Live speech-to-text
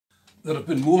There have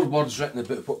been more words written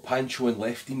about what Pancho and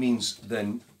Lefty means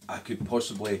than I could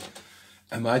possibly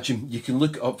imagine. You can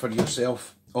look it up for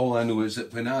yourself. All I know is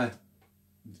that when I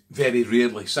very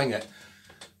rarely sing it,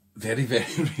 very,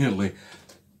 very rarely,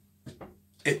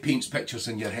 it paints pictures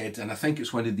in your head. And I think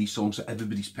it's one of these songs that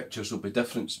everybody's pictures will be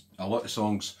different. A lot of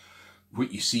songs,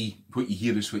 what you see, what you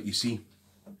hear is what you see.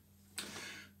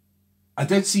 I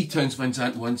did see Townsman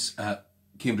Zandt once at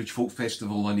Cambridge Folk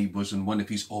Festival, and he was on one of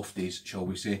his off days, shall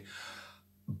we say.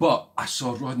 But I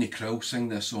saw Rodney Crowell sing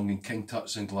this song in King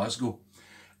Tut's in Glasgow,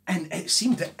 and it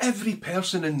seemed that every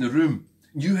person in the room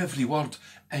knew every word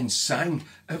and sang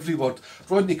every word.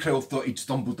 Rodney Crowell thought he'd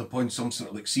stumbled upon some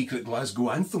sort of like secret Glasgow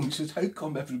anthem. He says, how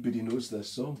come everybody knows this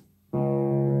song?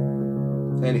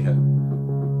 Anyhow.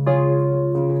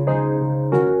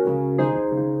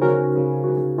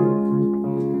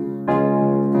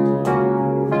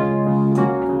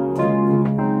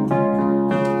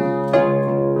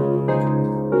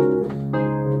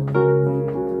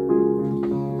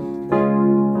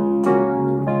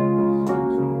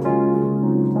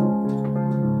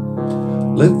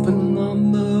 Living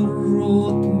on the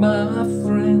road, my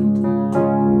friend,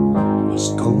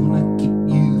 was gonna keep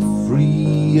you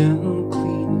free and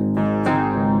clean.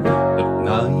 But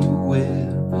now you wear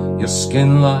your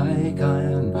skin like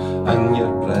iron and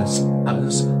your dress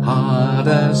as hard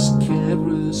as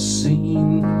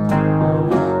kerosene.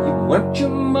 You weren't your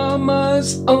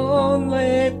mama's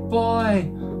only boy,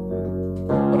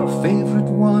 but her favourite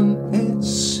one, it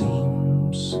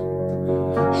seems.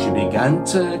 She began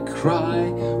to cry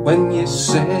when you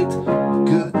said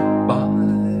goodbye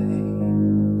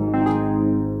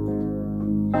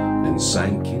and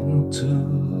sank into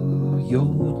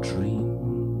your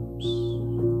dreams.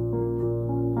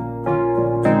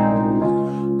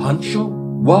 Pancho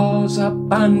was a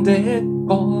bandit,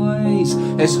 boys.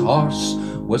 His horse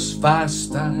was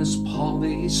fast as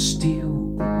polysteel.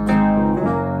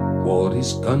 Wore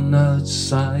his gun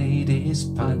outside his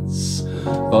pants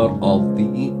for all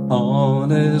the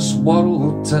honest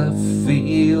world to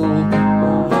feel.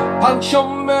 Pancho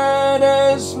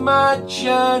made his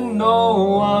mansion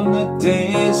on the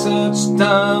deserts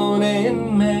down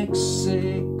in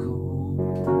Mexico.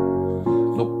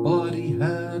 Nobody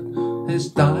heard his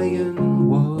dying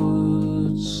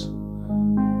words,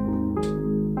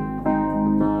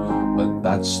 but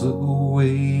that's the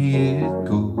way it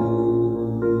goes.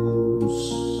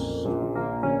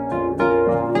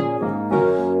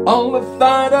 All the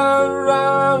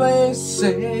federalists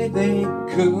say they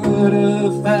could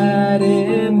have had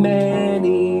him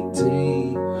any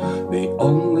day. They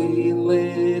only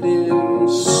let him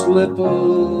slip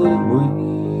away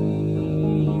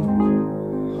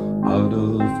out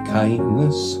of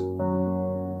kindness,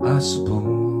 I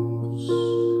suppose.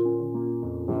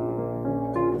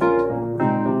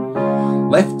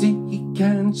 Lefty, he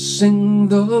can't sing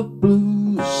the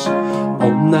blues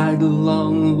all night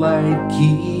long like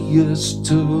he used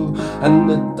to, and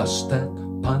the dust that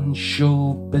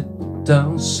Pancho bit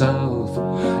down south,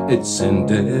 it's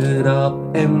ended up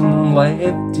in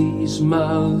Lefty's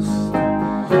mouth.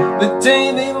 The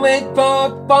day they laid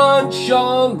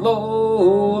Pancho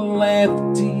low,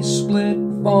 Lefty split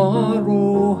for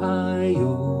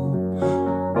Ohio,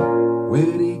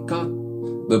 where he got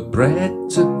the bread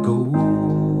to go.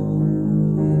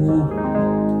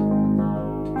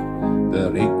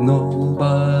 There ain't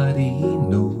nobody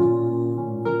knows.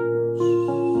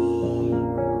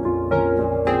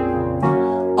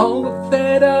 All the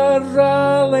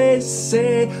federalists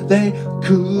say they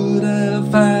could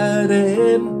have had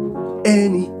him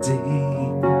any day.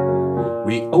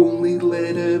 We only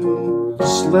let him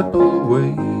slip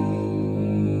away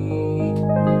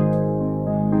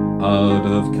out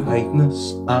of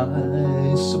kindness,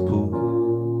 I suppose.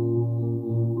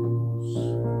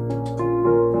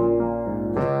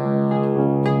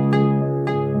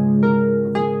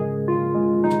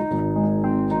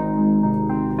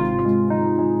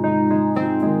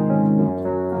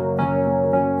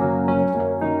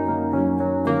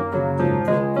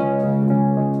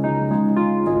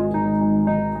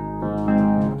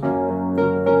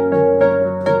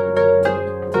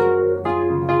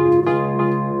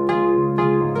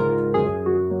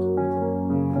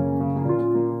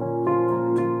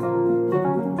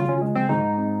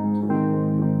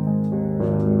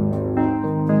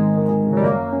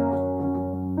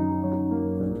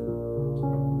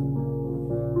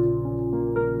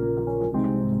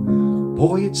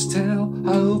 Poets tell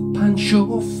how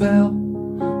Pancho fell,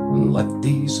 and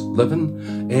Lefty's living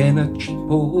in a cheap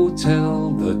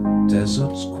hotel. The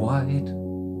desert's quiet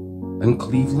and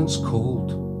Cleveland's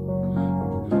cold.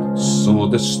 So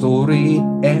the story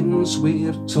ends,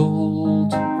 we're told.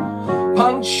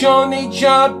 Pancho needs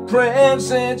your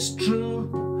prayers, it's true,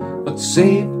 but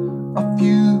save a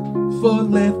few for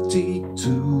Lefty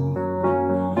too.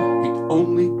 He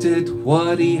only did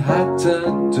what he had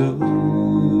to do.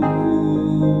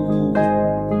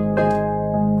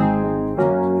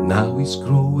 Now he's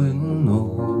grown